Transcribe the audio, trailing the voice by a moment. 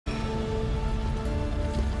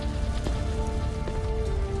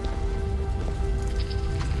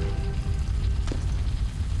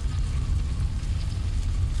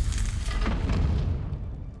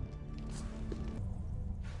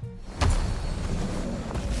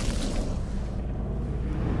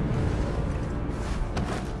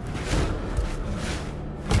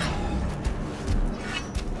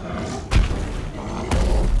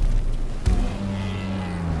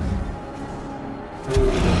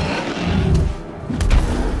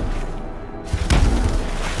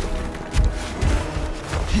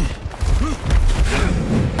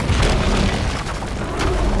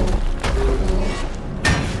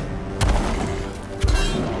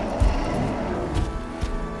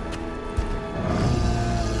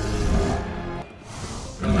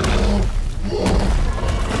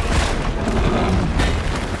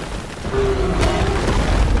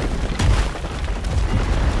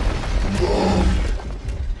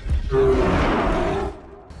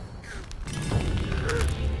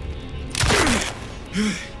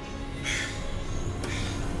Here?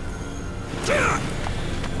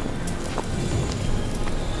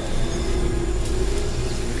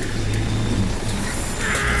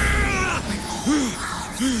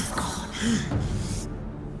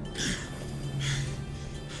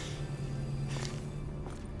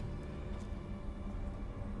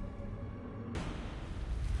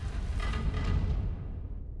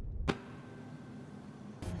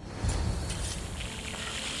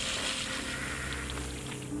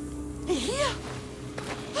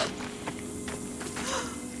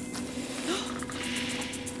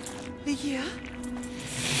 Here?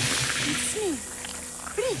 It's me,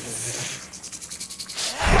 Prince.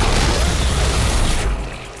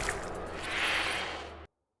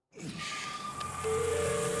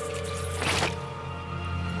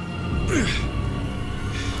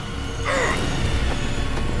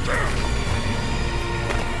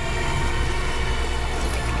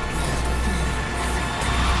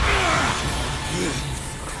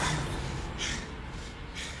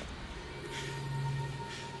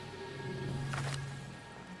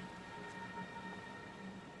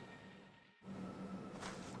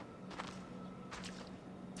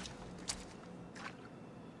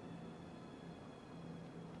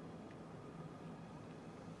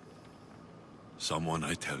 Someone,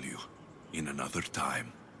 I tell you, in another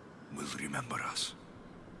time, will remember us.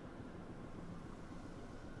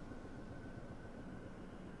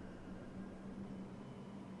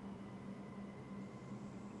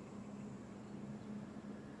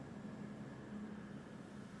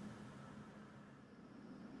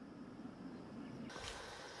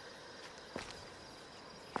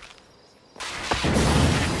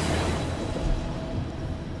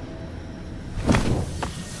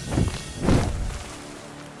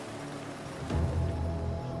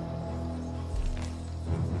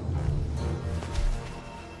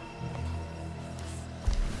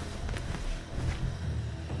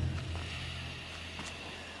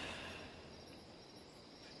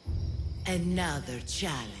 Another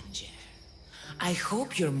challenger. I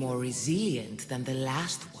hope you're more resilient than the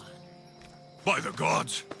last one. By the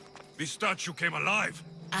gods! This statue came alive!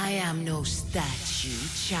 I am no statue,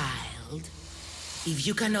 child. If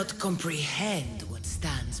you cannot comprehend what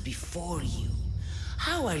stands before you,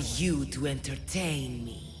 how are you to entertain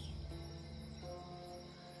me?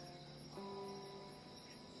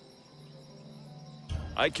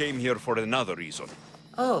 I came here for another reason.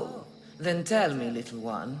 Oh, then tell me, little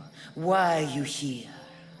one, why are you here?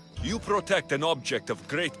 You protect an object of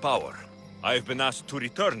great power. I've been asked to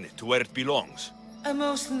return it to where it belongs. A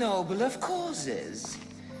most noble of causes.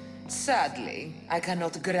 Sadly, I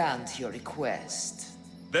cannot grant your request.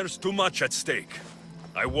 There's too much at stake.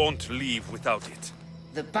 I won't leave without it.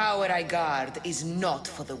 The power I guard is not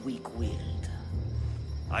for the weak-willed.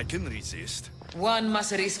 I can resist. One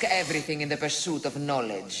must risk everything in the pursuit of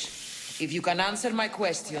knowledge. If you can answer my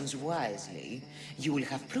questions wisely, you will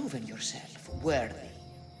have proven yourself worthy.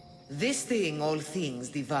 This thing all things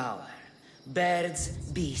devour. Birds,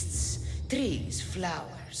 beasts, trees,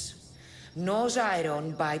 flowers. Gnaws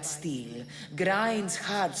iron, bites steel, grinds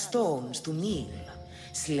hard stones to meal,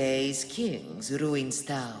 slays kings, ruins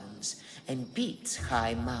towns, and beats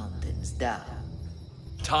high mountains down.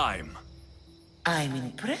 Time. I'm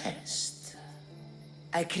impressed.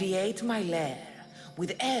 I create my lair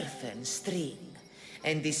with earthen string,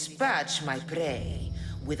 and dispatch my prey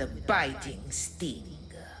with a biting sting.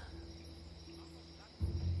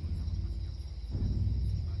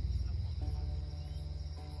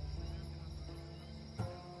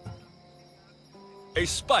 A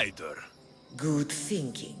spider. Good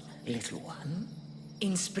thinking, little one.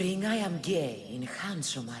 In spring I am gay in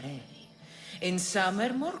handsome array. In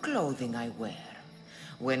summer more clothing I wear.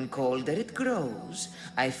 When colder it grows,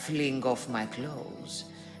 I fling off my clothes,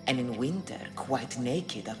 and in winter quite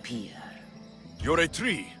naked appear. You're a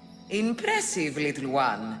tree. Impressive, little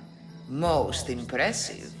one. Most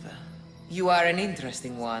impressive. You are an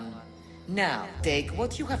interesting one. Now, take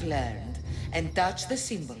what you have learned, and touch the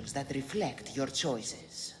symbols that reflect your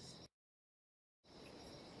choices.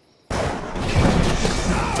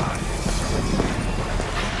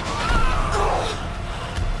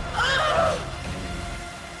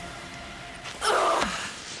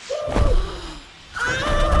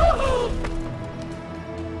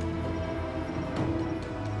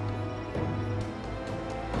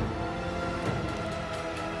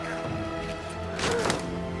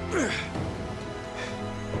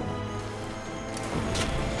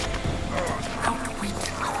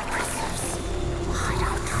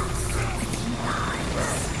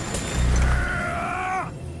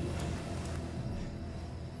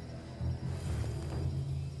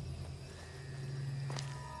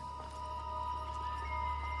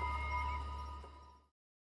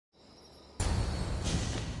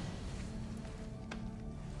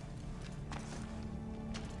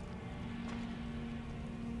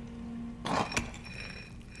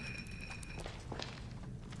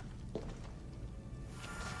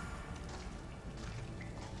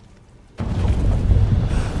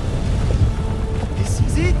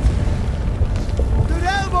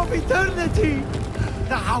 eternity,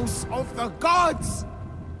 the house of the gods,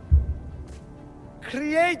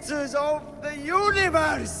 creators of the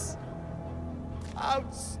universe.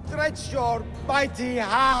 Outstretch your mighty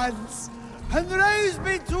hands and raise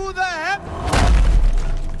me to the heavens.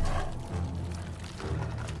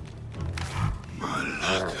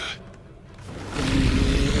 Malaka.